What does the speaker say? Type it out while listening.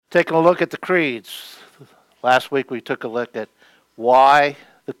Taking a look at the creeds. Last week we took a look at why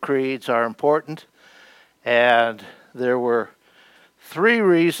the creeds are important, and there were 3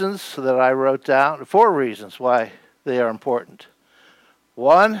 reasons that I wrote down, 4 reasons why they are important.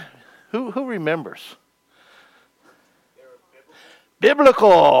 1, who remembers?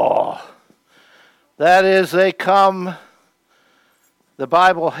 Biblical. That is, the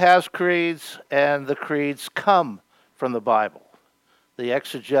Bible has creeds, and the creeds come from the Bible. The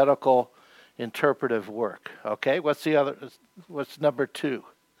exegetical interpretive work. Okay, what's number 2?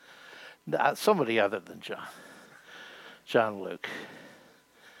 Somebody other than John Luke.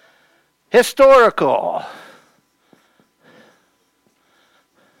 Historical.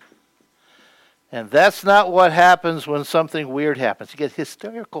 And that's not what happens when something weird happens. You get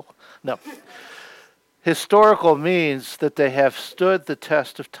hysterical. No. Historical means that they have stood the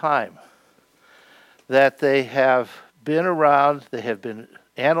test of time, that they have been around, they have been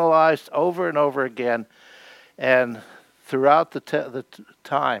analyzed over and over again, and throughout the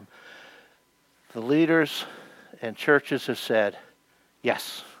time, the leaders and churches have said,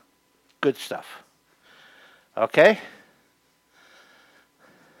 yes, good stuff. Okay?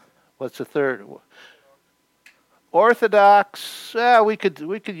 What's the third? Orthodox. We could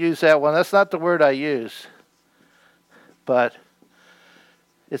use that one. That's not the word I use, but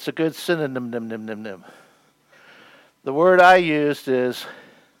it's a good synonym. The word I used is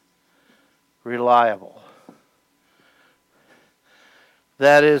reliable.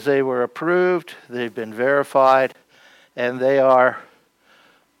 That is, they were approved, they've been verified, and they are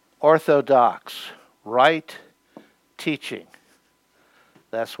orthodox, right teaching.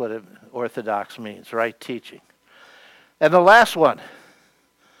 That's what orthodox means, right teaching. And the last one,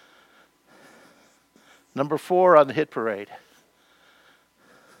 number 4 on the hit parade.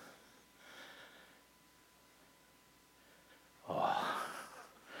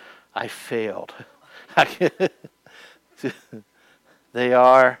 I failed. They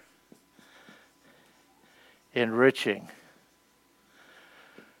are enriching.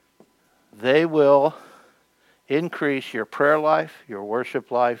 They will increase your prayer life, your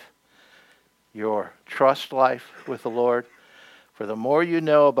worship life, your trust life with the Lord. For the more you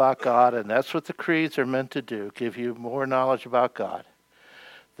know about God, and that's what the creeds are meant to do, give you more knowledge about God,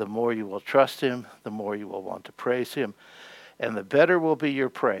 the more you will trust Him, the more you will want to praise Him, and the better will be your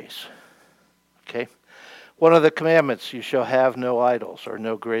praise. Okay? One of the commandments, you shall have no idols or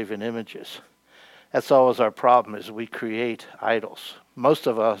no graven images. That's always our problem, is we create idols. Most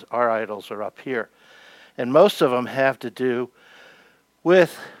of us, our idols are up here. And most of them have to do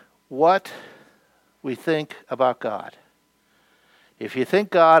with what we think about God. If you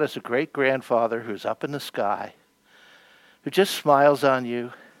think God is a great-grandfather who's up in the sky, who just smiles on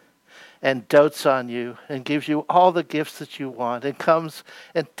you and dotes on you and gives you all the gifts that you want and comes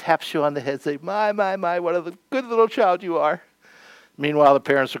and taps you on the head saying, my, what a good little child you are. Meanwhile, the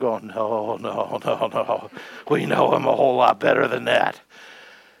parents are going, no. We know Him a whole lot better than that.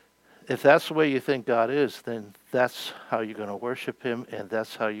 If that's the way you think God is, then that's how you're going to worship Him, and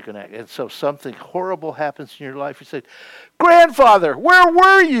that's how you're going to act. And so something horrible happens in your life. You say, grandfather, where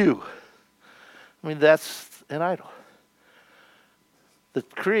were you? I mean, that's an idol. The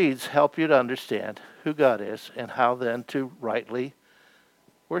creeds help you to understand who God is and how then to rightly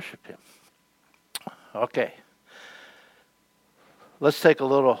worship Him. Okay. Let's take a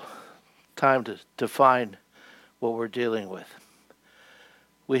little time to define what we're dealing with.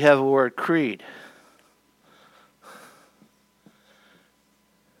 We have a word creed.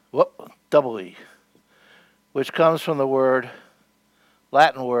 Double E, which comes from the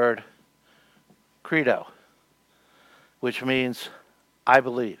Latin word credo, which means I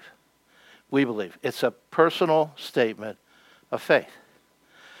believe. We believe. It's a personal statement of faith.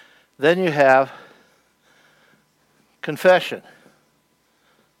 Then you have confession,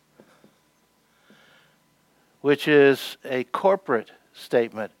 which is a corporate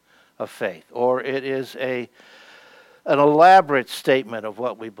statement of faith, or it is an elaborate statement of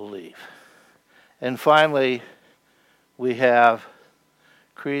what we believe. And finally, we have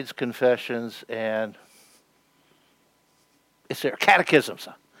creeds, confessions, and is there catechisms,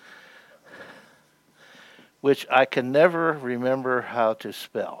 which I can never remember how to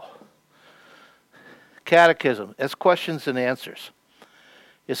spell. Catechism, it's questions and answers.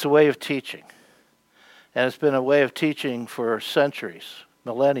 It's a way of teaching. And it's been a way of teaching for centuries,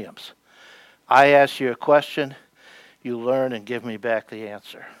 millenniums. I ask you a question, you learn and give me back the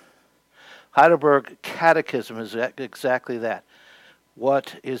answer. Heidelberg Catechism is exactly that.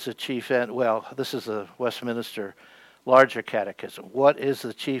 What is the chief end? Well, this is the Westminster Larger Catechism. What is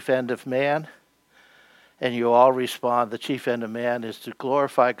the chief end of man? and you all respond, the chief end of man is to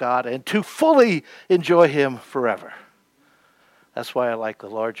glorify God and to fully enjoy Him forever. That's why I like the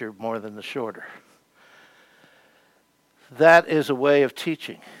larger more than the shorter. That is a way of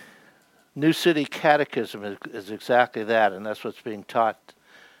teaching. New City Catechism is exactly that, and that's what's being taught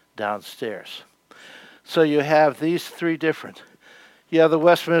downstairs. So you have these three different. You have the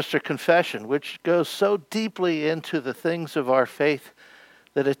Westminster Confession, which goes so deeply into the things of our faith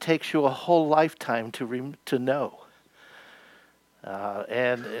that it takes you a whole lifetime to know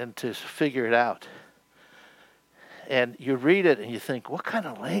and to figure it out. And you read it and you think, what kind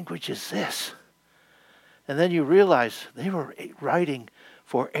of language is this? And then you realize they were writing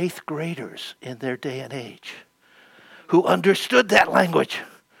for 8th graders in their day and age who understood that language.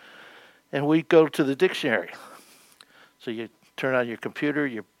 And we go to the dictionary. So you turn on your computer,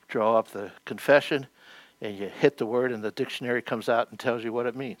 you draw up the confession, and you hit the word, and the dictionary comes out and tells you what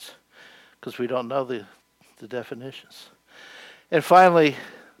it means, because we don't know the definitions. And finally,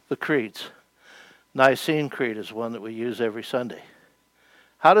 the creeds. Nicene Creed is one that we use every Sunday.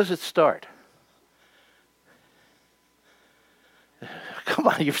 How does it start? Come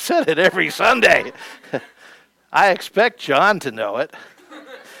on, you've said it every Sunday. I expect John to know it.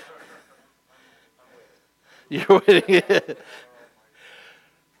 You're waiting.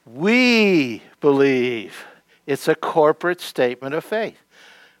 We believe. It's a corporate statement of faith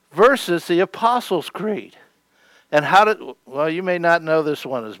versus the Apostles' Creed. And well, you may not know this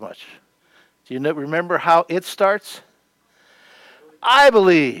one as much. Do you remember how it starts? I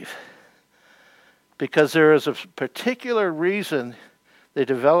believe. Because there is a particular reason they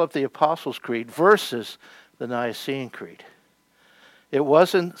developed the Apostles' Creed versus the Nicene Creed. It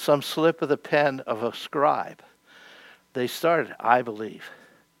wasn't some slip of the pen of a scribe. They started, I believe.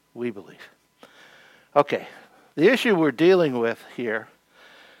 We believe. Okay, the issue we're dealing with here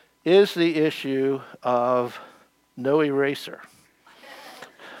is the issue of no eraser.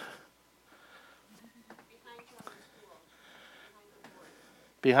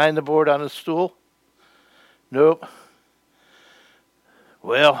 Behind the board on the stool? Nope.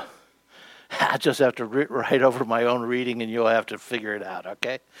 Well, I just have to write over my own reading and you'll have to figure it out,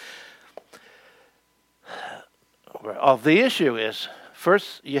 okay? Well, the issue is,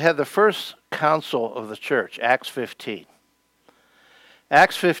 first, you have the first council of the church, Acts 15.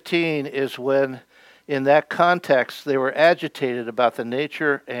 Acts 15 is when, in that context, they were agitated about the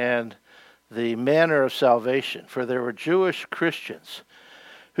nature and the manner of salvation. For there were Jewish Christians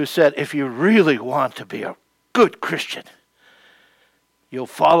who said, if you really want to be a good Christian, you'll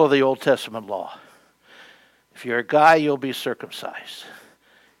follow the Old Testament law. If you're a guy, you'll be circumcised.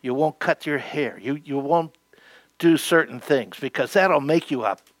 You won't cut your hair. You won't do certain things because that'll make you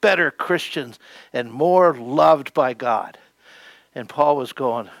a better Christian and more loved by God. And Paul was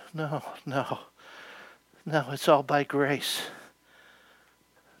going, no, it's all by grace.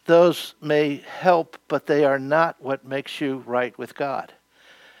 Those may help, but they are not what makes you right with God.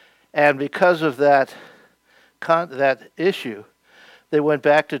 And because of that issue, they went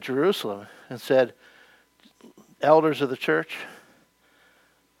back to Jerusalem and said, elders of the church,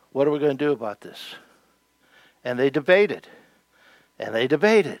 what are we going to do about this? And they debated.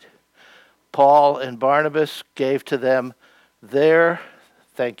 Paul and Barnabas gave to them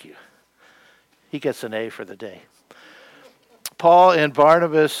thank you. He gets an A for the day. Paul and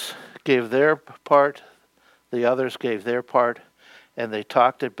Barnabas gave their part, the others gave their part, and they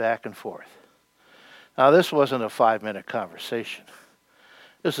talked it back and forth. Now, this wasn't a 5-minute conversation.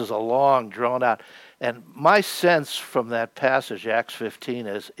 This is a long, drawn out. And my sense from that passage, Acts 15,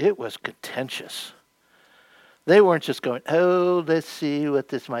 is it was contentious. They weren't just going, oh, let's see what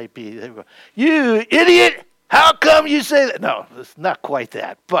this might be. They were going, you idiot! How come you say that? No, it's not quite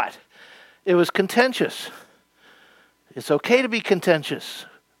that, but it was contentious. It's okay to be contentious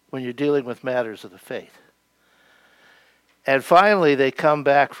when you're dealing with matters of the faith. And finally, they come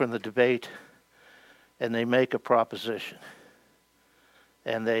back from the debate and they make a proposition.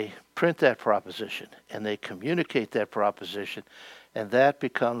 And they print that proposition and they communicate that proposition, and that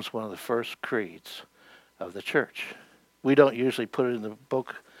becomes one of the first creeds of the church. We don't usually put it in the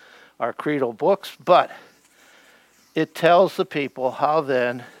book, our creedal books, but it tells the people how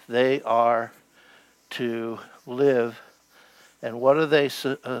then they are to live and what are they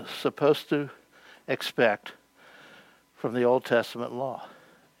supposed to expect from the Old Testament law,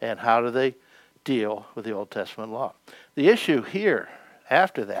 and how do they deal with the Old Testament law. The issue here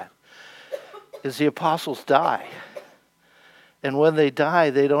after that is the apostles die. And when they die,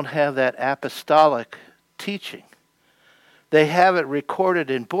 they don't have that apostolic teaching. They have it recorded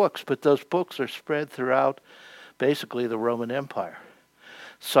in books, but those books are spread throughout basically the Roman Empire.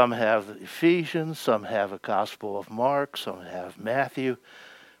 Some have Ephesians, some have a Gospel of Mark, some have Matthew,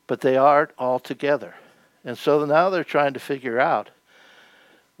 but they aren't all together. And so now they're trying to figure out,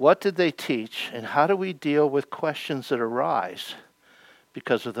 what did they teach, and how do we deal with questions that arise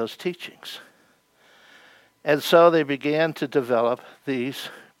because of those teachings? And so they began to develop these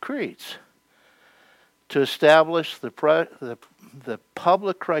creeds to establish the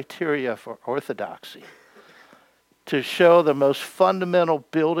public criteria for orthodoxy, to show the most fundamental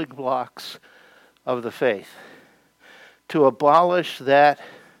building blocks of the faith, to abolish that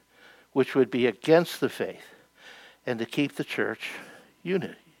which would be against the faith, and to keep the church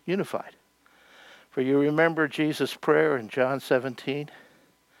unified. For you remember Jesus' prayer in John 17?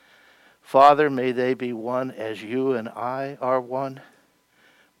 Father, may they be one as you and I are one.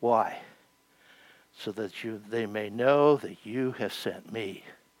 Why? So that they may know that you have sent me.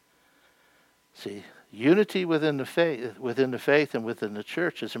 See, unity within the faith and within the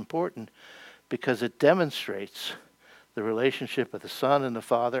church is important because it demonstrates the relationship of the Son and the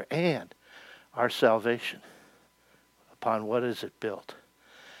Father and our salvation. Upon what is it built?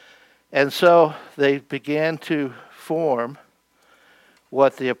 And so they began to form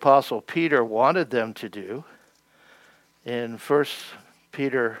what the Apostle Peter wanted them to do in 1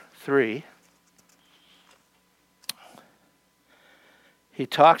 Peter 3. He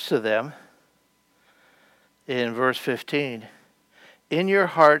talks to them in verse 15. In your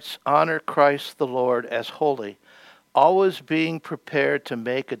hearts honor Christ the Lord as holy, always being prepared to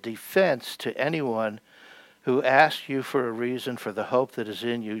make a defense to anyone who asks you for a reason for the hope that is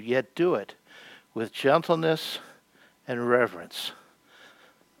in you, yet do it with gentleness and reverence.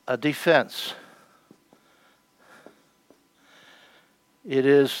 A defense. It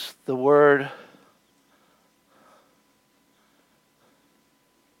is the word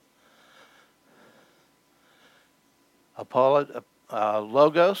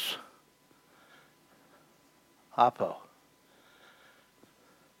logos, apo.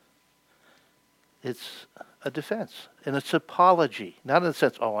 It's a defense, and it's apology. Not in the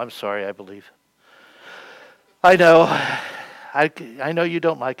sense, oh, I'm sorry, I believe. I know. I know you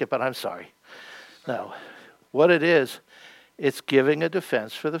don't like it, but I'm sorry. No. What it is, it's giving a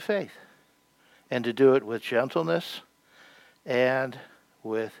defense for the faith. And to do it with gentleness and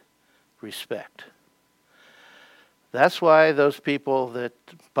with respect. That's why those people that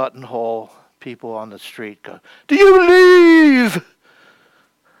buttonhole people on the street go, do you believe?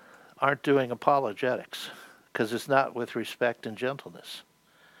 Aren't doing apologetics, because it's not with respect and gentleness.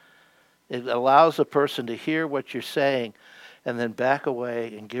 It allows a person to hear what you're saying and then back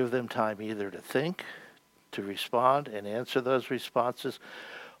away and give them time either to think, to respond and answer those responses,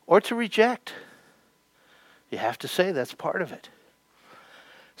 or to reject. You have to say that's part of it.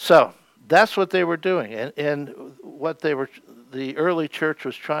 So that's what they were doing. And what the early church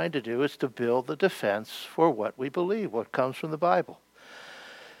was trying to do is to build the defense for what we believe, what comes from the Bible.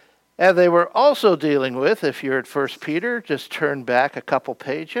 And they were also dealing with, if you're at 1 Peter, just turn back a couple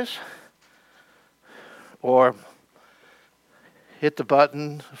pages. Or hit the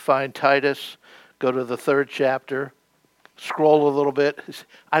button, find Titus, go to the 3rd chapter, scroll a little bit.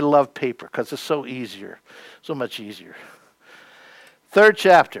 I love paper because it's so much easier. 3rd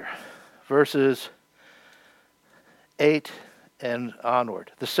chapter, verses 8 and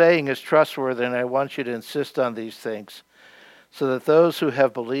onward. The saying is trustworthy, and I want you to insist on these things, so that those who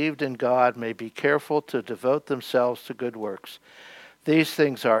have believed in God may be careful to devote themselves to good works. These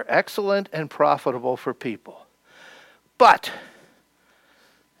things are excellent and profitable for people. But,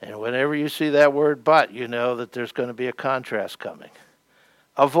 and whenever you see that word but, you know that there's going to be a contrast coming.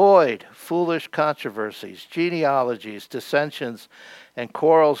 Avoid foolish controversies, genealogies, dissensions, and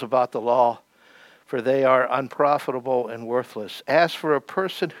quarrels about the law, for they are unprofitable and worthless. As for a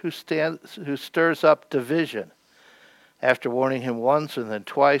person who stirs up division, after warning him once and then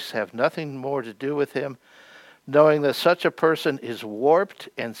twice, have nothing more to do with him, knowing that such a person is warped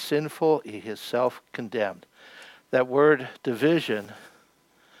and sinful, he is self-condemned. That word division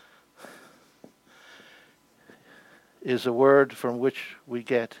is a word from which we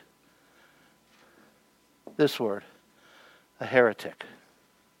get this word, a heretic.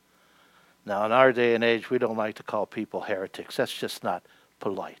 Now, in our day and age, we don't like to call people heretics. That's just not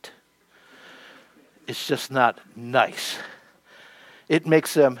polite. It's just not nice. It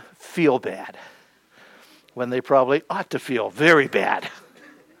makes them feel bad when they probably ought to feel very bad.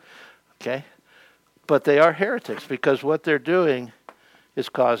 Okay? But they are heretics because what they're doing is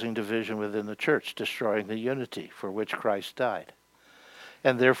causing division within the church, destroying the unity for which Christ died.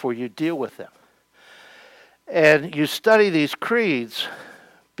 And therefore you deal with them. And you study these creeds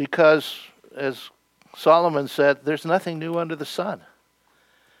because, as Solomon said, there's nothing new under the sun.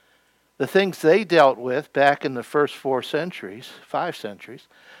 The things they dealt with back in the first 5 centuries,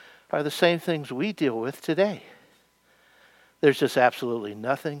 are the same things we deal with today. There's just absolutely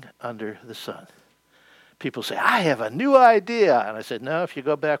nothing under the sun. People say, I have a new idea. And I said, no, if you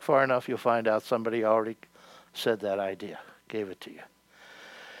go back far enough, you'll find out somebody already said that idea, gave it to you.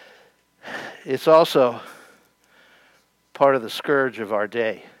 It's also part of the scourge of our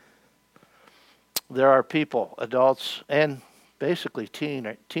day. There are people, adults, and basically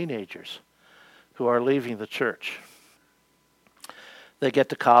teenagers, who are leaving the church. They get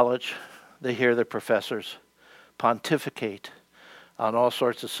to college, they hear their professors pontificate on all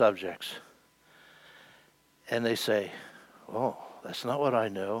sorts of subjects, and they say, oh, that's not what I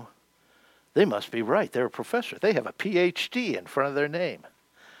know. They must be right. They're a professor. They have a PhD in front of their name,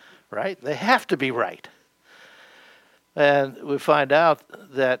 right? They have to be right. And we find out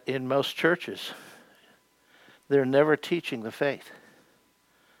that in most churches, they're never teaching the faith.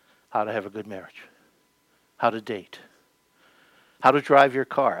 How to have a good marriage, how to date, how to drive your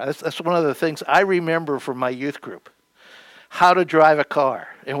car. That's one of the things I remember from my youth group. How to drive a car.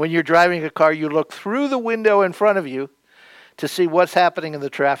 And when you're driving a car, you look through the window in front of you to see what's happening in the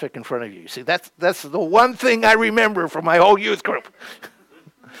traffic in front of you. See, that's the one thing I remember from my whole youth group.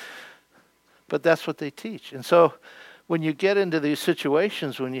 But that's what they teach. And so when you get into these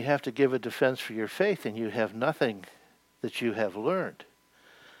situations when you have to give a defense for your faith and you have nothing that you have learned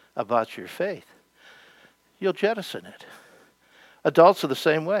about your faith, you'll jettison it. Adults are the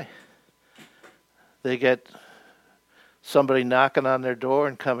same way. They get somebody knocking on their door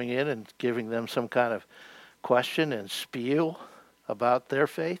and coming in and giving them some kind of question and spiel about their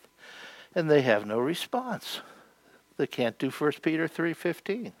faith, and they have no response. They can't do 1 Peter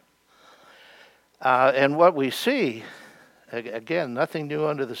 3:15. And what we see, again, nothing new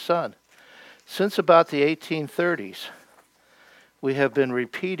under the sun. Since about the 1830s, we have been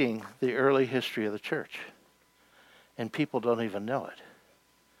repeating the early history of the church, and people don't even know it.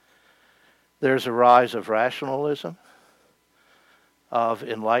 There's a rise of rationalism, of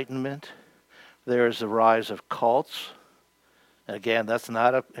enlightenment. There's a rise of cults. And again, that's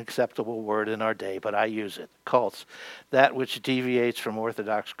not an acceptable word in our day, but I use it. Cults, that which deviates from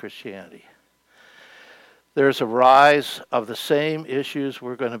Orthodox Christianity. There's a rise of the same issues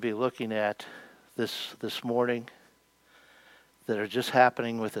we're going to be looking at this morning that are just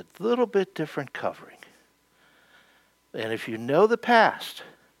happening with a little bit different covering. And if you know the past,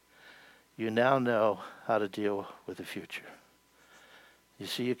 you now know how to deal with the future. You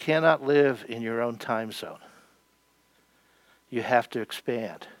see, you cannot live in your own time zone. You have to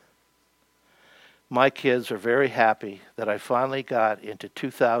expand. My kids are very happy that I finally got into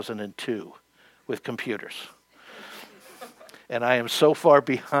 2002 with computers. And I am so far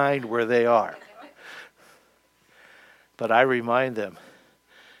behind where they are. But I remind them,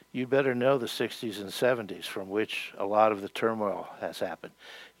 you better know the 60s and 70s from which a lot of the turmoil has happened.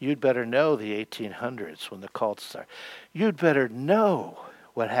 You'd better know the 1800s when the cults started. You'd better know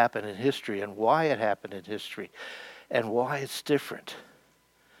what happened in history and why it happened in history and why it's different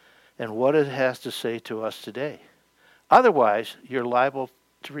and what it has to say to us today. Otherwise, you're liable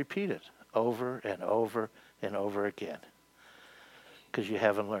to repeat it over and over and over again because you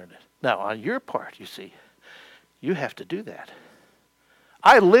haven't learned it. Now, on your part, you see, you have to do that.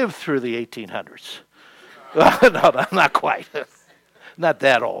 I lived through the 1800s. No, not quite. Not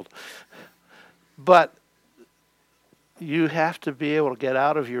that old. But you have to be able to get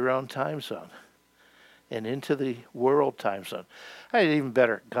out of your own time zone and into the world time zone. Even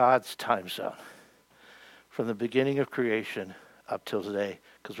better, God's time zone. From the beginning of creation up till today,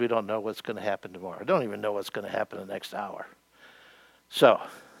 because we don't know what's going to happen tomorrow. I don't even know what's going to happen the next hour. So,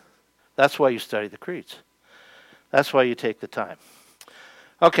 that's why you study the creeds. That's why you take the time.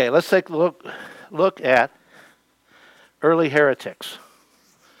 Okay, let's take a look at early heretics.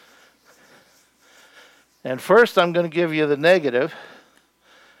 And first I'm going to give you the negative,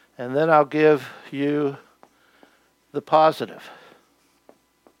 and then I'll give you the positive.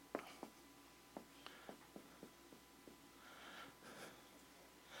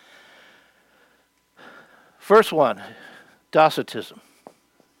 First one, Docetism.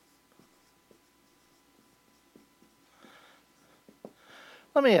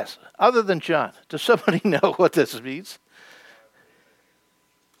 Let me ask, other than John, does somebody know what this means?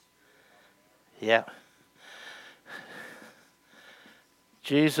 Yeah.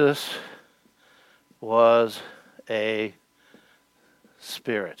 Jesus was a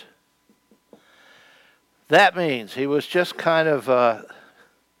spirit. That means he was just kind of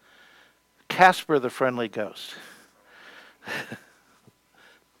Casper the Friendly Ghost.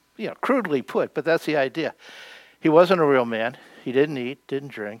 Crudely put, but that's the idea. He wasn't a real man. He didn't eat,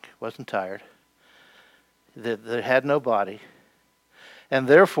 didn't drink, wasn't tired. They had no body. And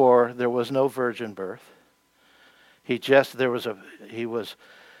therefore, there was no virgin birth. He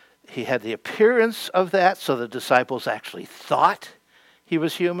had the appearance of that, so the disciples actually thought he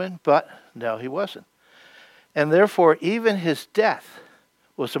was human, but no, he wasn't. And therefore, even his death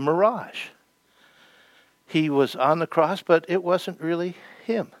was a mirage. He was on the cross, but it wasn't really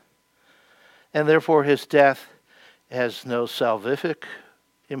him. And therefore, his death has no salvific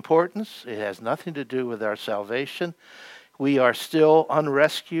importance. It has nothing to do with our salvation. We are still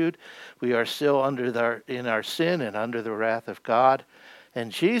unrescued. We are still in our sin and under the wrath of God.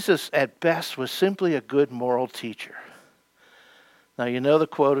 And Jesus, at best, was simply a good moral teacher. Now, you know the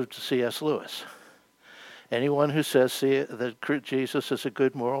quote of C.S. Lewis. Anyone who says that Jesus is a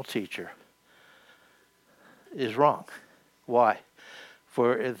good moral teacher is wrong. Why?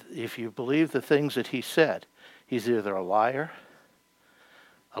 For if you believe the things that he said, he's either a liar,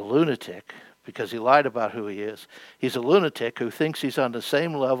 a lunatic, because he lied about who he is. He's a lunatic who thinks he's on the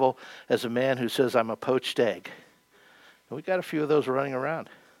same level as a man who says, I'm a poached egg. And we got a few of those running around.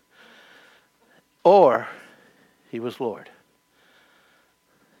 Or he was Lord.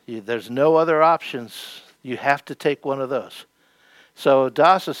 There's no other options. You have to take one of those. So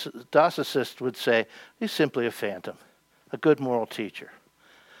Docetists would say, he's simply a phantom, a good moral teacher.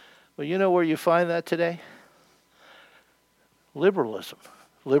 Well, you know where you find that today? Liberalism,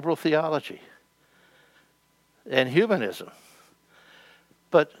 liberal theology, and humanism.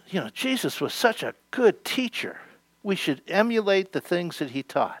 But, Jesus was such a good teacher. We should emulate the things that he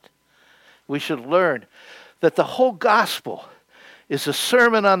taught. We should learn that the whole gospel is a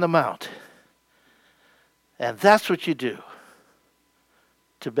Sermon on the Mount. And that's what you do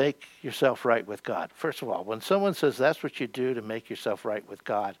to make yourself right with God. First of all, when someone says that's what you do to make yourself right with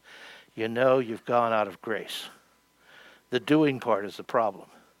God, you know you've gone out of grace. The doing part is the problem.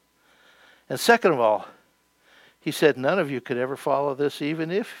 And second of all, he said none of you could ever follow this even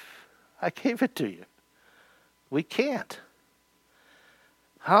if I gave it to you. We can't.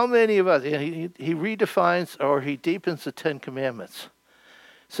 How many of us, he redefines or he deepens the Ten Commandments.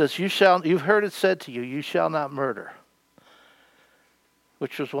 Says, you've heard it said to you, you shall not murder,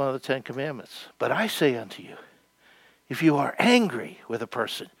 which was one of the Ten Commandments. But I say unto you, if you are angry with a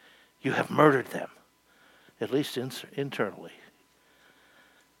person, you have murdered them, at least internally.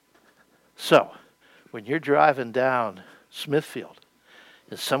 So, when you're driving down Smithfield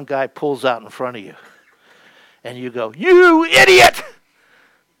and some guy pulls out in front of you and you go, you idiot!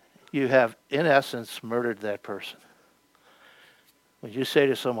 You have, in essence, murdered that person. When you say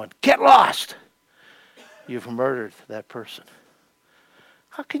to someone, get lost, you've murdered that person.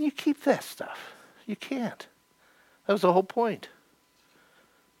 How can you keep that stuff? You can't. That was the whole point.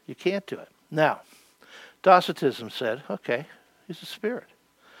 You can't do it. Now, Docetism said, okay, he's a spirit.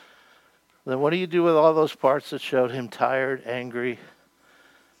 Then what do you do with all those parts that showed him tired, angry,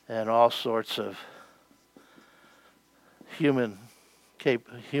 and all sorts of human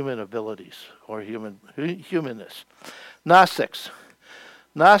abilities or humanness? Gnostics.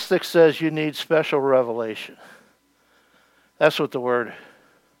 Gnostics says you need special revelation. That's what the word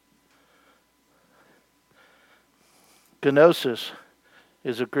gnosis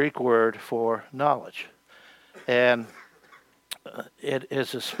is a Greek word for knowledge. And it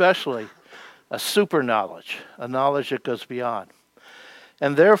is especially a super knowledge, a knowledge that goes beyond.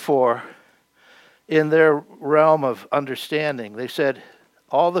 And therefore, in their realm of understanding, they said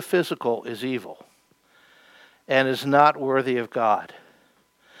all the physical is evil and is not worthy of God.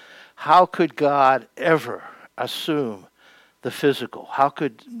 How could God ever assume the physical? How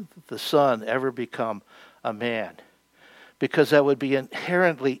could the Son ever become a man? Because that would be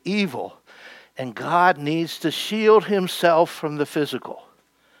inherently evil, and God needs to shield himself from the physical.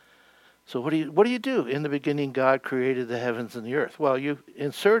 So what do you do? In the beginning, God created the heavens and the earth. Well, you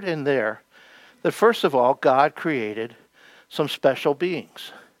insert in there that first of all, God created some special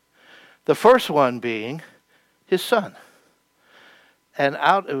beings. The first one being his Son. And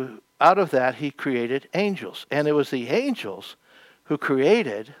out of that, he created angels. And it was the angels who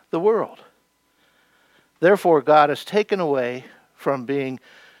created the world. Therefore, God has taken away from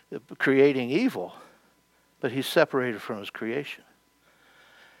creating evil, but he's separated from his creation.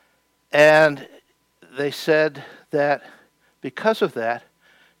 And they said that because of that,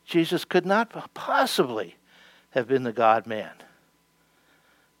 Jesus could not possibly have been the God-man.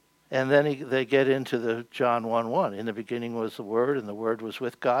 And then they get into the John 1:1. In the beginning was the Word, and the Word was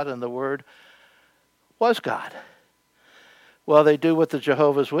with God, and the Word was God. Well, they do what the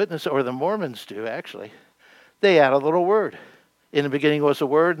Jehovah's Witnesses, or the Mormons do, actually. They add a little word. In the beginning was the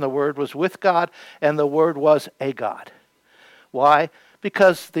Word, and the Word was with God, and the Word was a God. Why?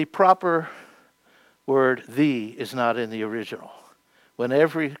 Because the proper word "the" is not in the original. When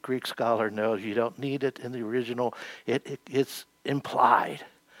every Greek scholar knows you don't need it in the original, it's implied.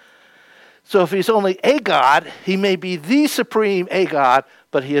 So if he's only a God, he may be the supreme a God,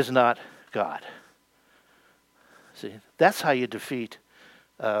 but he is not God. See, that's how you defeat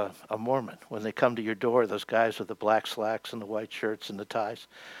a Mormon. When they come to your door, those guys with the black slacks and the white shirts and the ties.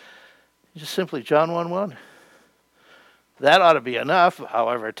 Just simply John 1:1. That ought to be enough.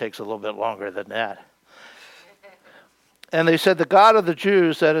 However, it takes a little bit longer than that. And they said the God of the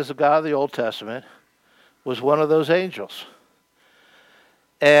Jews, that is the God of the Old Testament, was one of those angels.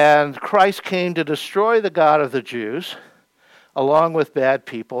 And Christ came to destroy the God of the Jews, along with bad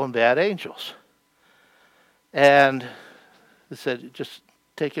people and bad angels. And they said, just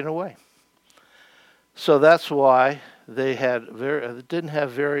take it away. So that's why they didn't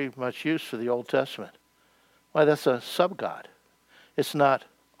have very much use for the Old Testament. Why, that's a sub-God. It's not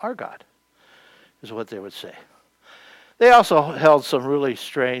our God, is what they would say. They also held some really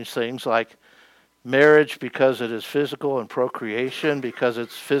strange things like marriage, because it is physical, and procreation, because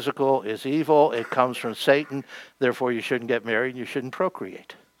it's physical, is evil. It comes from Satan. Therefore, you shouldn't get married and you shouldn't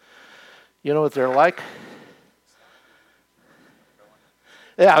procreate. You know what they're like?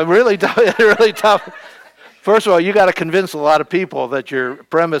 Yeah, really tough. Really tough. First of all, you got to convince a lot of people that your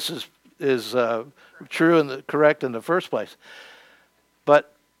premise is true and correct in the first place.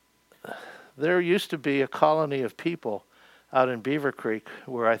 But there used to be a colony of people out in Beaver Creek,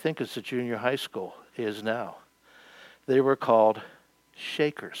 where I think it's a junior high school is now. They were called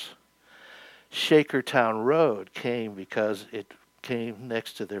Shakers. Shakertown Road came because it came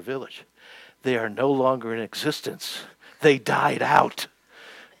next to their village. They are no longer in existence. They died out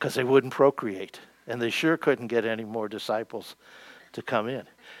because they wouldn't procreate. And they sure couldn't get any more disciples to come in.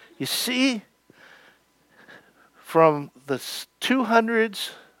 You see, from the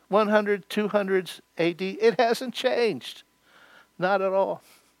 200s, 100, 200s AD, it hasn't changed. Not at all.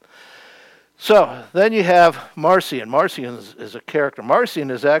 So then you have Marcion. Marcion is a character. Marcion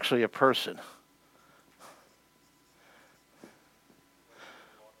is actually a person.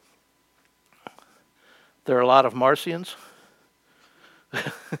 There are a lot of Marcions.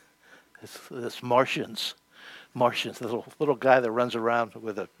 It's Martians. Martians, the little guy that runs around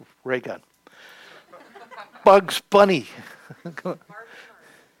with a ray gun. Bugs Bunny.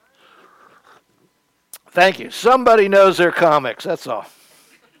 Thank you. Somebody knows their comics, that's all.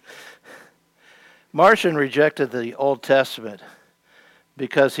 Marcion rejected the Old Testament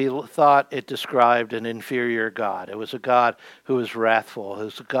because he thought it described an inferior God. It was a God who was wrathful. It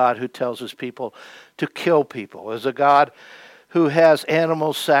was a God who tells his people to kill people. It was a God who has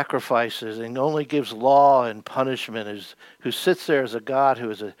animal sacrifices and only gives law and punishment, who sits there as a God who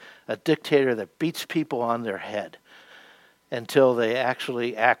is a dictator that beats people on their head until they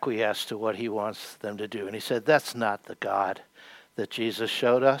actually acquiesce to what he wants them to do. And he said, that's not the God that Jesus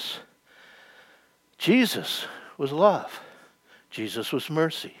showed us. Jesus was love. Jesus was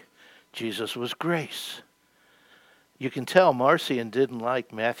mercy. Jesus was grace. You can tell Marcion didn't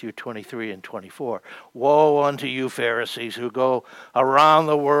like Matthew 23 and 24. Woe unto you, Pharisees, who go around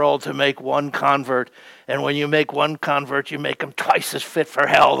the world to make one convert, and when you make one convert, you make them twice as fit for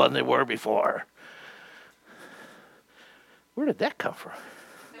hell than they were before. Where did that come from?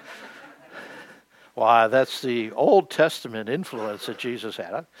 Why, that's the Old Testament influence that Jesus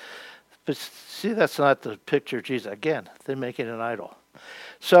had. But see, that's not the picture of Jesus. Again, they're making an idol.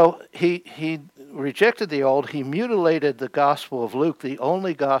 So he rejected the old. He mutilated the Gospel of Luke, the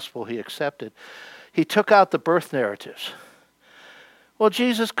only gospel he accepted. He took out the birth narratives. Well,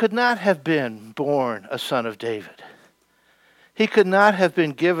 Jesus could not have been born a son of David. He could not have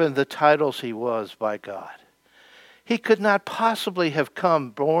been given the titles he was by God. He could not possibly have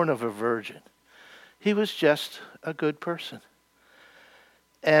come born of a virgin. He was just a good person.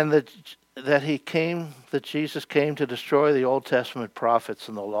 And that Jesus came to destroy the Old Testament prophets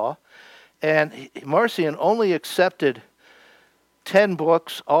and the law. And Marcion only accepted 10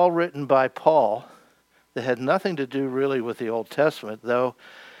 books, all written by Paul, that had nothing to do really with the Old Testament, though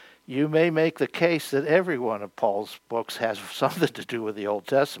you may make the case that every one of Paul's books has something to do with the Old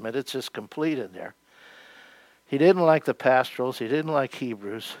Testament. It's just complete in there. He didn't like the pastorals. He didn't like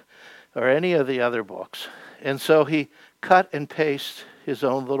Hebrews or any of the other books. And so he cut and pasted his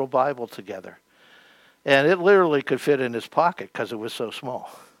own little Bible together. And it literally could fit in his pocket because it was so small.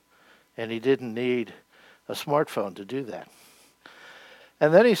 And he didn't need a smartphone to do that.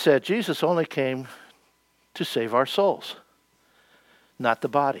 And then he said, Jesus only came to save our souls, not the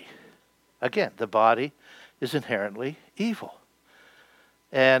body. Again, the body is inherently evil.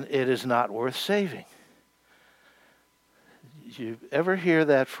 And it is not worth saving. You ever hear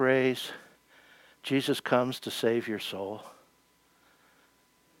that phrase, Jesus comes to save your soul?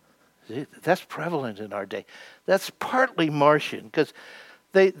 See, that's prevalent in our day. That's partly Marcion, because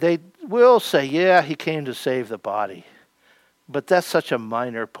they will say, yeah, he came to save the body. But that's such a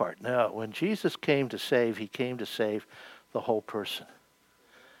minor part. No, when Jesus came to save, he came to save the whole person.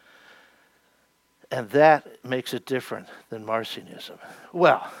 And that makes it different than Marcionism.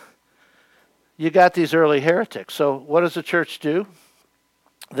 Well, you got these early heretics. So what does the church do?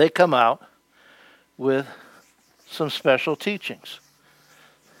 They come out with some special teachings.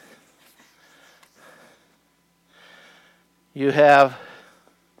 You have,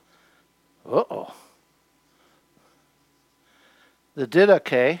 the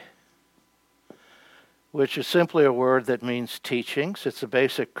Didache, which is simply a word that means teachings. It's a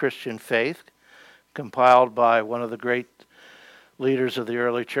basic Christian faith compiled by one of the great leaders of the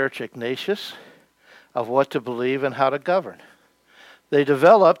early church, Ignatius, of what to believe and how to govern. They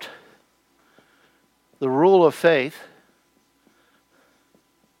developed the rule of faith,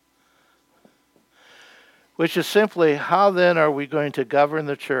 which is simply how then are we going to govern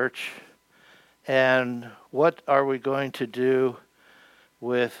the church and what are we going to do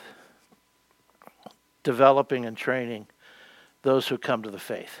with developing and training those who come to the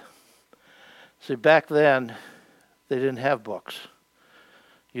faith. See, back then, they didn't have books.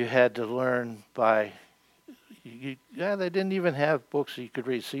 You had to learn by, they didn't even have books you could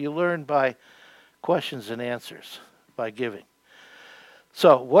read. So you learned by questions and answers, by giving.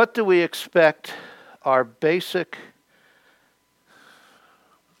 So what do we expect our basic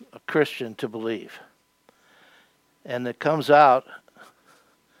Christian to believe? And it comes out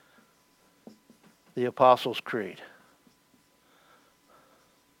the Apostles' Creed.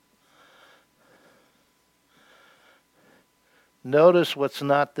 Notice what's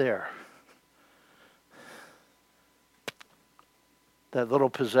not there. That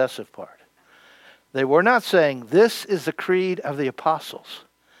little possessive part. They were not saying, this is the creed of the apostles.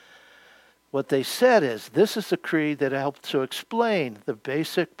 What they said is, this is the creed that helped to explain the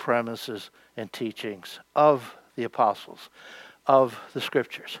basic premises and teachings of the apostles, of the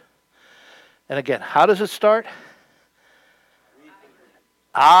scriptures. And again, how does it start?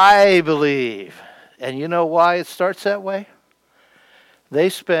 I believe. And you know why it starts that way? They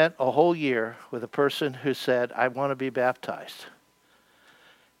spent a whole year with a person who said, I want to be baptized.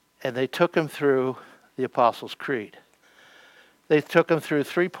 And they took him through the Apostles' Creed. They took him through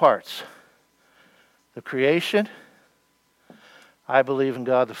 3 parts. The creation, I believe in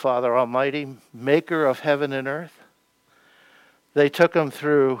God the Father Almighty, maker of heaven and earth. They took him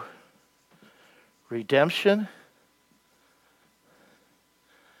through redemption.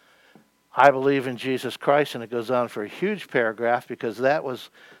 I believe in Jesus Christ, and it goes on for a huge paragraph because that was,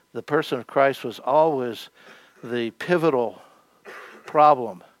 the person of Christ was always the pivotal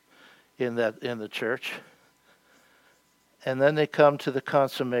problem in the church. And then they come to the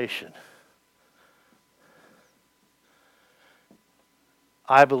consummation.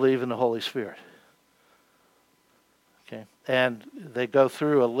 I believe in the Holy Spirit. Okay, and they go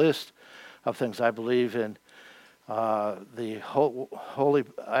through a list of things. I believe in the Holy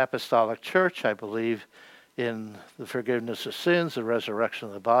Apostolic Church. I believe in the forgiveness of sins, the resurrection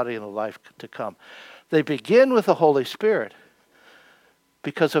of the body, and the life to come. They begin with the Holy Spirit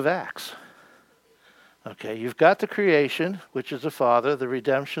because of Acts. Okay, you've got the creation, which is the Father, the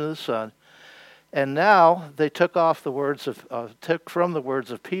redemption of the Son, and now they took from the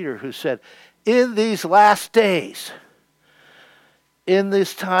words of Peter, who said, in these last days, in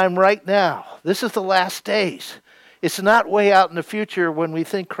this time right now, this is the last days. It's not way out in the future when we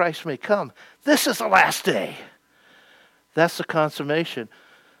think Christ may come. This is the last day. That's the consummation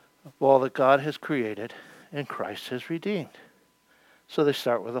of all that God has created and Christ has redeemed. So they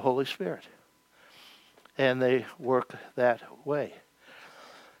start with the Holy Spirit. And they work that way.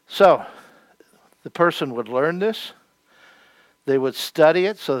 So the person would learn this. They would study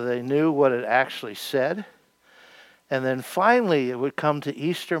it so they knew what it actually said. And then finally it would come to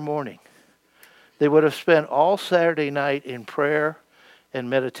Easter morning. They would have spent all Saturday night in prayer and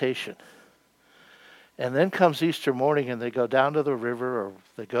meditation. And then comes Easter morning and they go down to the river or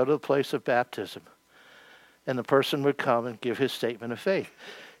they go to the place of baptism. And the person would come and give his statement of faith.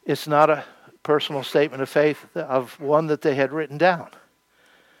 It's not a personal statement of faith of one that they had written down.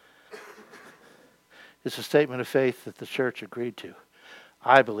 It's a statement of faith that the church agreed to.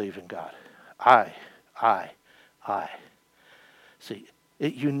 I believe in God. I. See,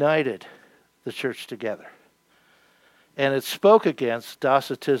 it united the church together. And it spoke against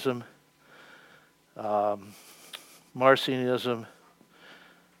Docetism, Marcionism,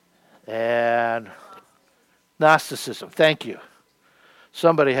 and Gnosticism. Thank you.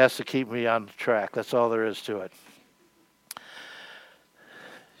 Somebody has to keep me on track. That's all there is to it.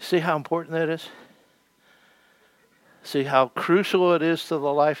 See how important that is? See how crucial it is to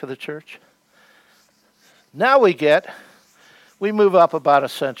the life of the church? Now we move up about a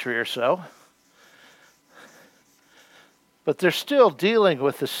century or so, but they're still dealing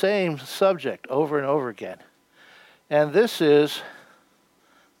with the same subject over and over again. And this is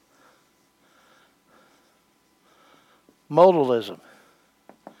modalism.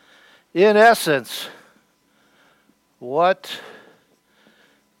 In essence, what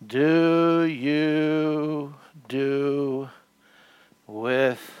do you do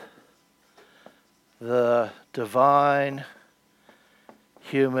with the divine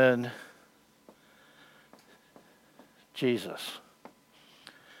human Jesus?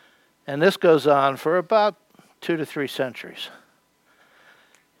 And this goes on for about 2 to 3 centuries.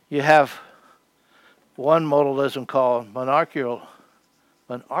 You have one modalism called monarchianism.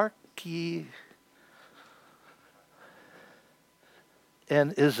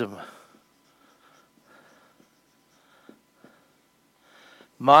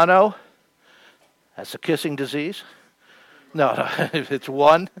 Mono, that's a kissing disease. No, it's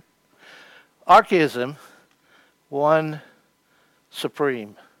one. Archaism, one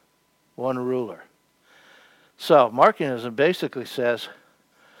supreme, one ruler. So, Marcionism basically says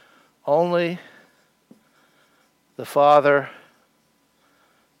only the Father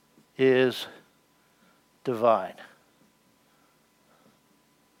is divine.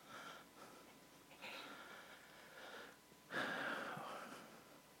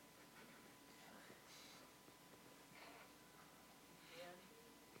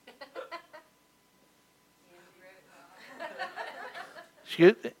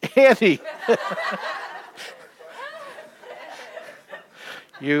 Excuse Andy.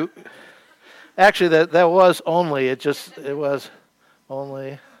 Actually that was only, it was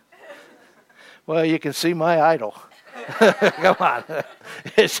only, well, you can see my idol. Come on.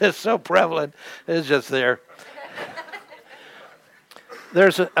 It's just so prevalent. It's just there.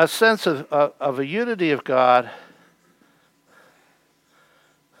 There's a sense of a unity of God,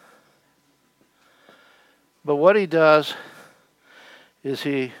 but what he does is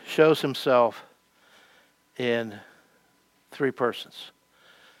he shows himself in 3 persons.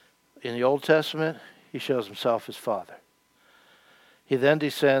 In the Old Testament, he shows himself as Father. He then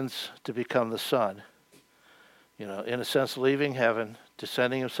descends to become the Son. In a sense, leaving heaven,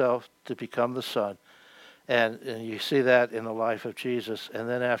 descending himself to become the Son. And you see that in the life of Jesus. And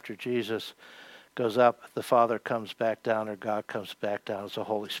then after Jesus goes up, the Father comes back down, or God comes back down as the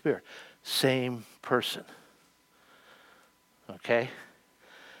Holy Spirit. Same person. Okay?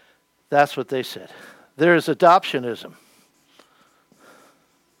 That's what they said. There is adoptionism.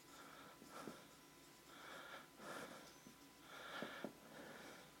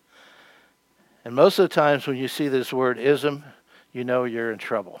 And most of the times when you see this word ism, you know you're in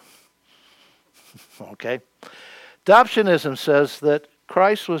trouble. Okay? Adoptionism says that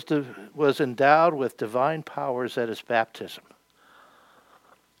Christ was endowed with divine powers at his baptism.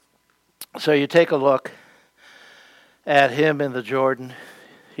 So you take a look at him in the Jordan.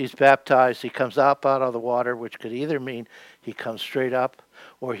 He's baptized. He comes up out of the water, which could either mean he comes straight up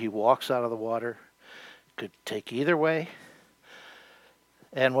or he walks out of the water. Could take either way.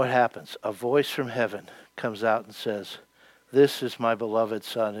 And what happens? A voice from heaven comes out and says, "This is my beloved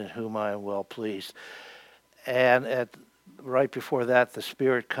Son in whom I am well pleased." And right before that, the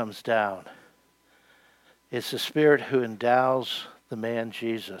Spirit comes down. It's the Spirit who endows the man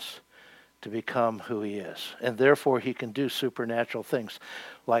Jesus to become who he is. And therefore he can do supernatural things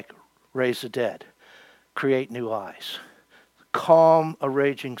like raise the dead, create new eyes, calm a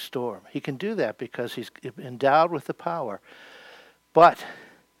raging storm. He can do that because he's endowed with the power. But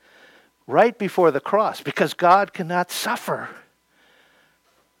right before the cross, because God cannot suffer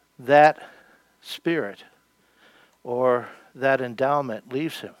that spirit or that endowment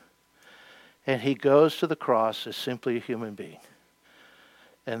leaves him. And he goes to the cross as simply a human being.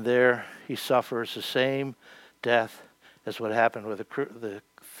 And there he suffers the same death as what happened with the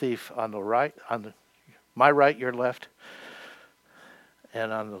thief on the right, my right, your left,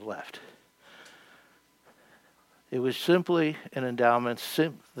 and on the left. It was simply an endowment.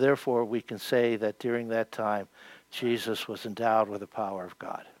 Therefore, we can say that during that time, Jesus was endowed with the power of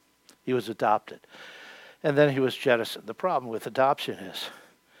God. He was adopted. And then he was jettisoned. The problem with adoption is,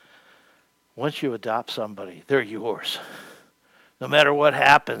 once you adopt somebody, they're yours. No matter what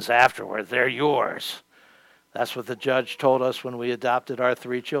happens afterward, they're yours. That's what the judge told us when we adopted our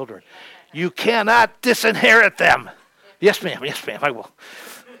 3 children. You cannot disinherit them. Yes, ma'am, I will.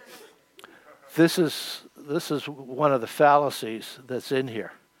 This is this is one of the fallacies that's in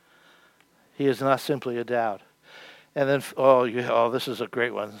here. He is not simply a doubt. And then, this is a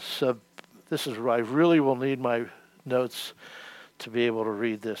great one. So this is where I really will need my notes to be able to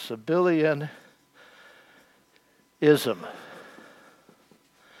read this. Sabellianism.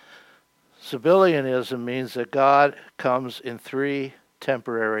 Sabellianism means that God comes in three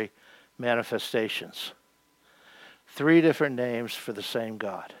temporary manifestations. Three different names for the same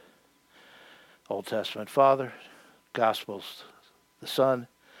God. Old Testament Father, Gospels the Son,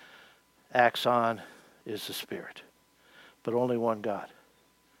 Axon is the Spirit. But only one God.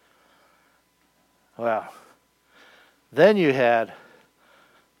 Wow. Then you had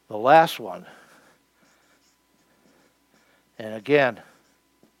the last one. And again,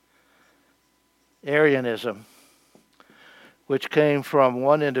 Arianism, which came from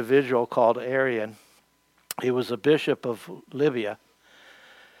one individual called Arian. He was a bishop of Libya.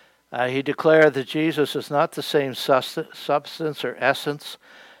 He declared that Jesus is not the same substance or essence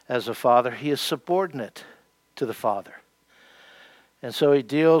as the Father. He is subordinate to the Father. And so he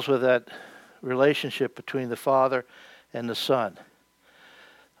deals with that relationship between the Father and the Son.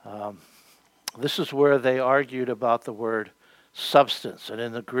 This is where they argued about the word substance. And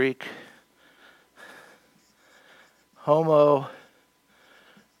in the Greek, homoousia.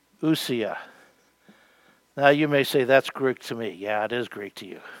 Now you may say that's Greek to me. Yeah, it is Greek to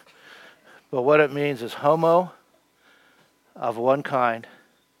you. But what it means is homo, of one kind.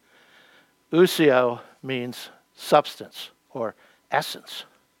 Ousia means substance or essence.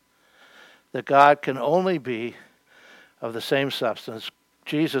 That God can only be of the same substance.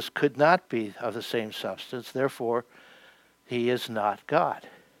 Jesus could not be of the same substance. Therefore, he is not God.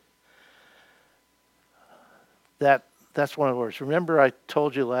 That's one of the words. Remember I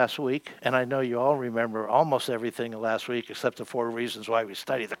told you last week, and I know you all remember almost everything last week except the 4 reasons why we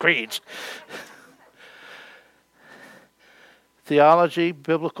study the creeds. Theology,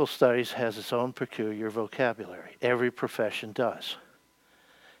 biblical studies, has its own peculiar vocabulary. Every profession does.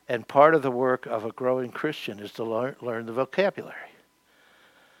 And part of the work of a growing Christian is to learn the vocabulary.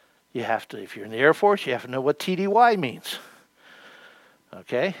 You have to, if you're in the Air Force, you have to know what TDY means.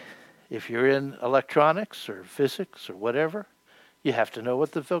 Okay? If you're in electronics or physics or whatever, you have to know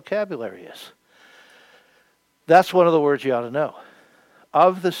what the vocabulary is. That's one of the words you ought to know.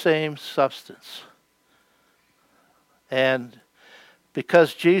 Of the same substance. And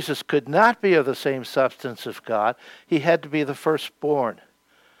because Jesus could not be of the same substance of God, he had to be the firstborn,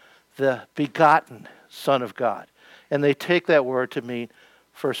 the begotten Son of God. And they take that word to mean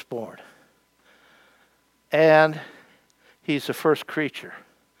firstborn. And he's the first creature.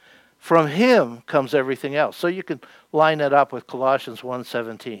 From him comes everything else. So you can line it up with Colossians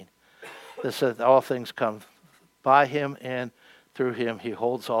 1:17. That says all things come by him, and through him he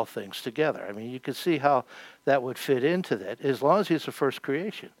holds all things together. I mean, you can see how that would fit into that, as long as he's the first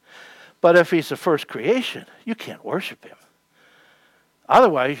creation. But if he's the first creation, you can't worship him.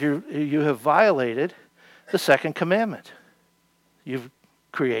 Otherwise, you have violated the second commandment. You've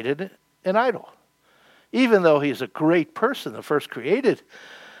created an idol. Even though he's a great person, the first created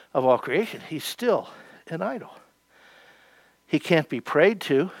of all creation, he's still an idol. He can't be prayed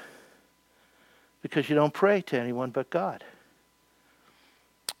to because you don't pray to anyone but God.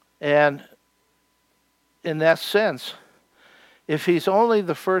 And in that sense, if he's only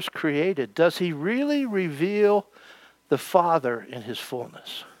the first created, does he really reveal the Father in his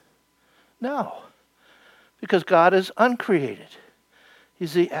fullness? No, because God is uncreated.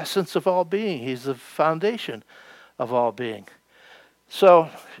 He's the essence of all being. He's the foundation of all being. So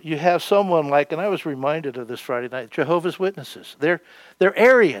you have someone like, and I was reminded of this Friday night, Jehovah's Witnesses. They're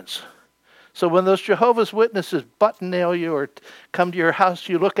Arians. So when those Jehovah's Witnesses button nail you or come to your house,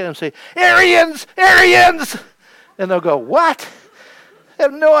 you look at them and say, Arians! Arians! And they'll go, what? I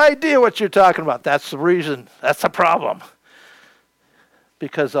have no idea what you're talking about. That's the reason. That's the problem.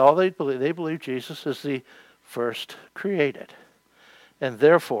 Because all they believe Jesus is the first created. And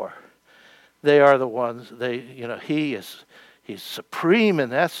therefore, they are the ones, he's supreme in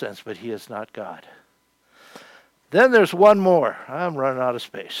that sense, but he is not God. Then there's one more. I'm running out of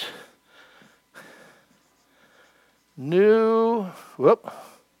space.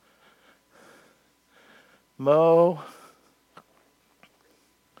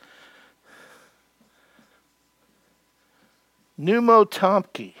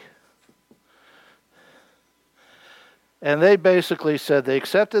 And they basically said they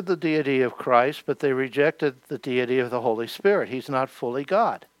accepted the deity of Christ, but they rejected the deity of the Holy Spirit. He's not fully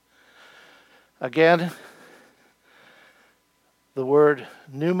God. Again, the word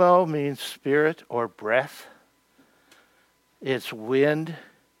pneumo means spirit or breath. It's wind.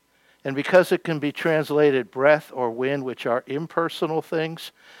 And because it can be translated breath or wind, which are impersonal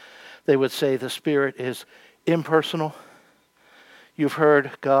things, they would say the Spirit is impersonal. You've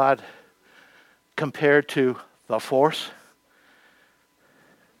heard God compared to the Force.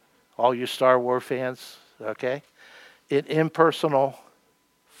 All you Star Wars fans, okay? An impersonal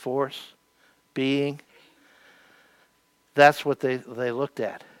force, being. That's what they looked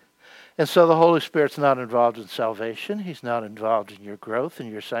at. And so the Holy Spirit's not involved in salvation. He's not involved in your growth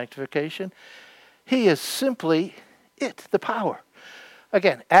and your sanctification. He is simply it, the power.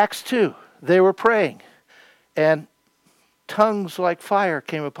 Again, Acts 2, they were praying, and tongues like fire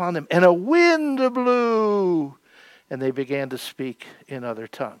came upon them, and a wind blew, and they began to speak in other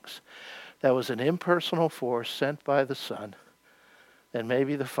tongues. That was an impersonal force sent by the Son, and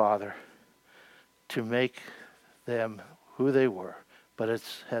maybe the Father, to make them who they were. But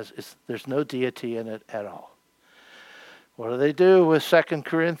there's no deity in it at all. What do they do with 2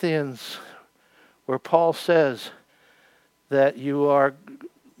 Corinthians, where Paul says that you are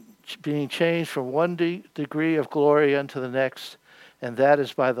being changed from one degree of glory unto the next, and that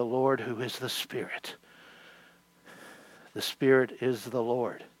is by the Lord who is the Spirit. The Spirit is the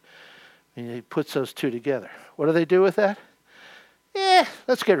Lord. And he puts those two together. What do they do with that?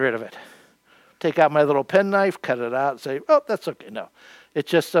 Let's get rid of it. Take out my little penknife, cut it out, and say, oh, that's okay. No, it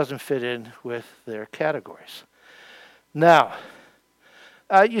just doesn't fit in with their categories. Now,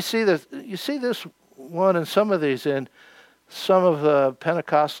 you see this one and some of these in some of the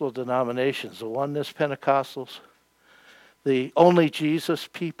Pentecostal denominations, the Oneness Pentecostals, the Only Jesus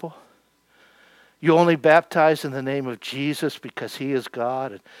people. You only baptize in the name of Jesus because he is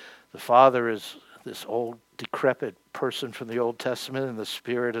God, and the Father is this old decrepit person from the Old Testament, and the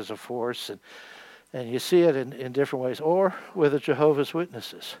Spirit is a force, and you see it in different ways, or with the Jehovah's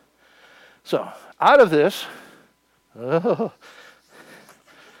Witnesses. So, out of this,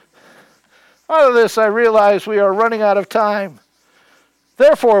 I realize we are running out of time.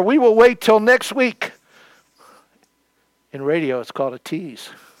 Therefore, we will wait till next week. In radio, it's called a tease.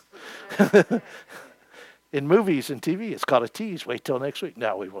 In movies and TV, it's called a tease. Wait till next week.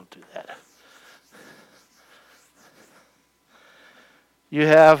 No, we won't do that. You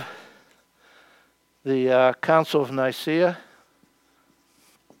have the Council of Nicaea.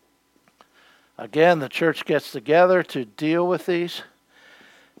 Again, the church gets together to deal with these.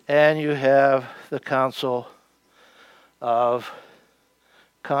 And you have the Council of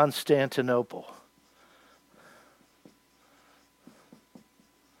Constantinople.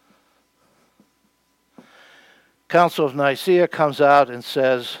 Council of Nicaea comes out and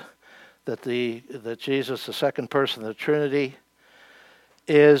says that that Jesus, the second person of the Trinity,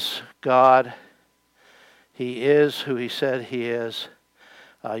 is God. He is who he said he is.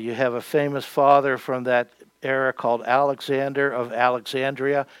 You have a famous father from that era called Alexander of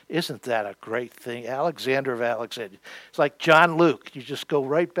Alexandria. Isn't that a great thing? Alexander of Alexandria. It's like John Luke. You just go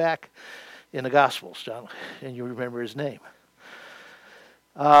right back in the Gospels, John, and you remember his name.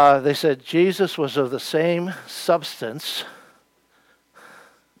 They said Jesus was of the same substance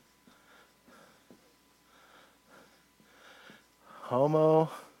homostasis,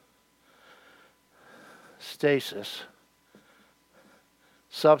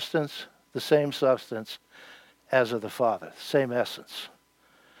 substance, the same substance as of the Father, same essence.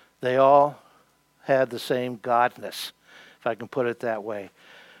 They all had the same godness, if I can put it that way,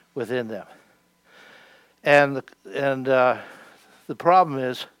 within them. And the problem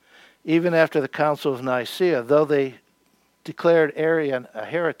is, even after the Council of Nicaea, though they declared Arian a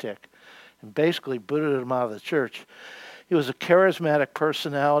heretic and basically booted him out of the church, he was a charismatic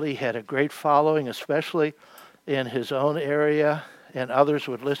personality, had a great following, especially in his own area, and others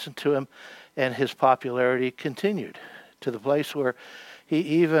would listen to him, and his popularity continued to the place where he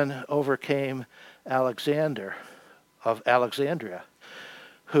even overcame Alexander of Alexandria,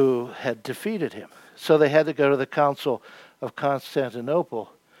 who had defeated him. So they had to go to the Council of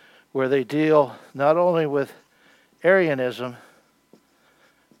Constantinople, where they deal not only with Arianism,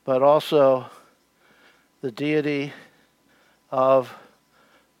 but also the deity of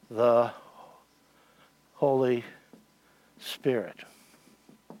the Holy Spirit.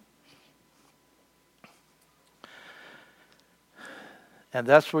 And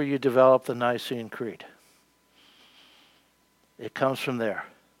that's where you develop the Nicene Creed. It comes from there.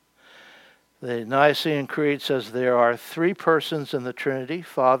 The Nicene Creed says there are three persons in the Trinity,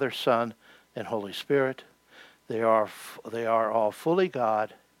 Father, Son, and Holy Spirit. They are all fully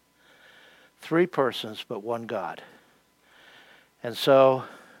God, three persons but one God. And so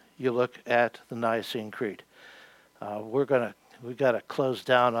you look at the Nicene Creed. We've got to close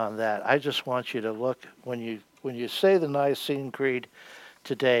down on that. I just want you to look when you say the Nicene Creed,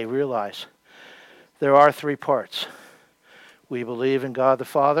 today, realize there are three parts. We believe in God the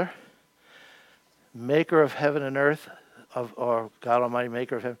Father, maker of heaven and earth, or God Almighty,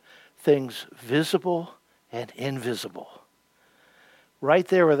 maker of heaven, things visible and invisible. Right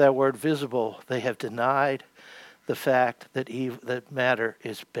there with that word visible, they have denied the fact that that matter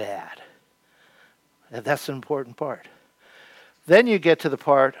is bad. And that's an important part. Then you get to the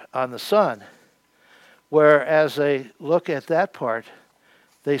part on the Son, where as they look at that part,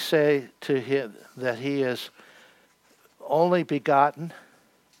 they say to him that he is only begotten,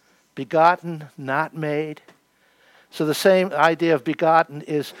 not made. So the same idea of begotten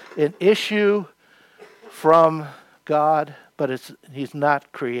is an issue from God, but he's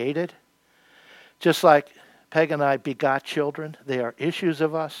not created. Just like Peg and I begot children, they are issues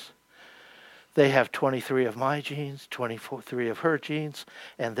of us. They have 23 of my genes, 23 of her genes,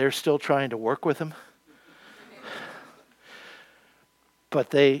 and they're still trying to work with them. But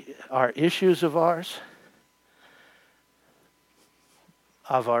they are issues of ours,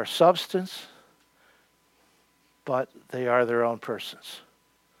 of our substance, but they are their own persons.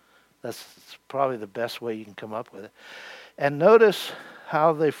 That's probably the best way you can come up with it. And notice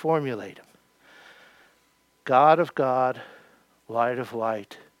how they formulate them. God of God, light of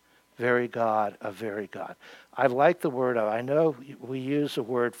light, very God of very God. I like the word of. I know we use the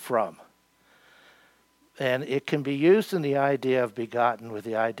word from. And it can be used in the idea of begotten with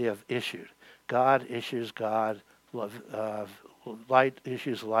the idea of issued. God issues God, light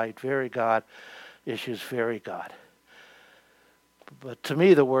issues light, very God issues very God. But to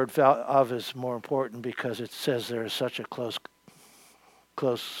me, the word of is more important because it says there is such a close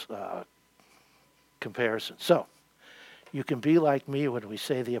comparison. So, you can be like me when we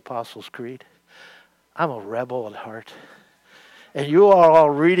say the Apostles' Creed. I'm a rebel at heart. And you are all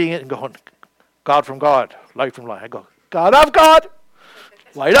reading it and going, God from God, light from light. I go, God of God,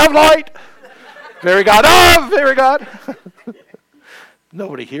 light of light, very God of very God.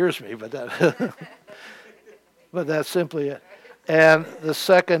 Nobody hears me, but that's simply it. And the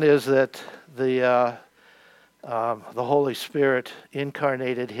second is that the Holy Spirit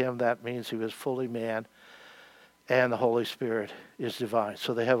incarnated him. That means he was fully man, and the Holy Spirit is divine.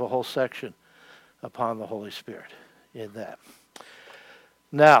 So they have a whole section upon the Holy Spirit in that.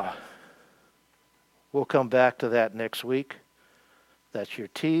 Now, we'll come back to that next week. That's your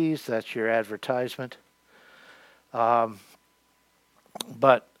tease. That's your advertisement. But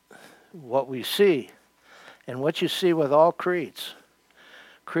what we see, and what you see with all creeds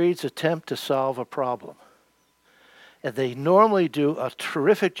attempt to solve a problem. And they normally do a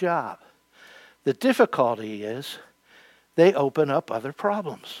terrific job. The difficulty is they open up other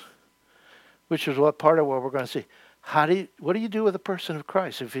problems, which is part of what we're going to see. What do you do with a person of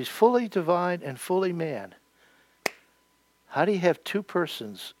Christ? If he's fully divine and fully man, how do you have two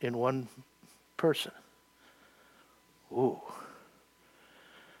persons in one person? Ooh.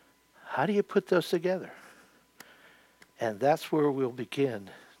 How do you put those together? And that's where we'll begin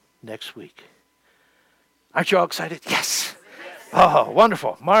next week. Aren't you all excited? Yes. Oh,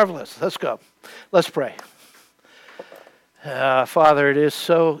 wonderful. Marvelous. Let's go. Let's pray. Father, it is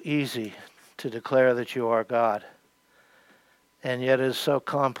so easy to declare that you are God. And yet it is so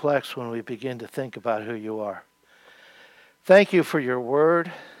complex when we begin to think about who you are. Thank you for your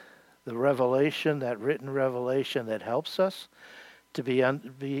word, the revelation, that written revelation that helps us to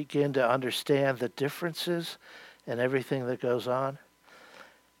begin to understand the differences and everything that goes on.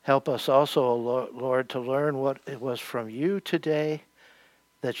 Help us also, Lord, to learn what it was from you today,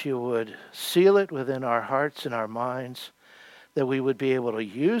 that you would seal it within our hearts and our minds, that we would be able to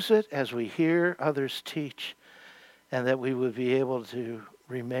use it as we hear others teach, and that we would be able to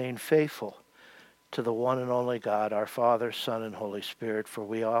remain faithful to the one and only God, our Father, Son, and Holy Spirit, for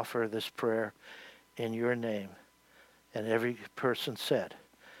we offer this prayer in your name. And every person said,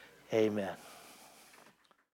 Amen.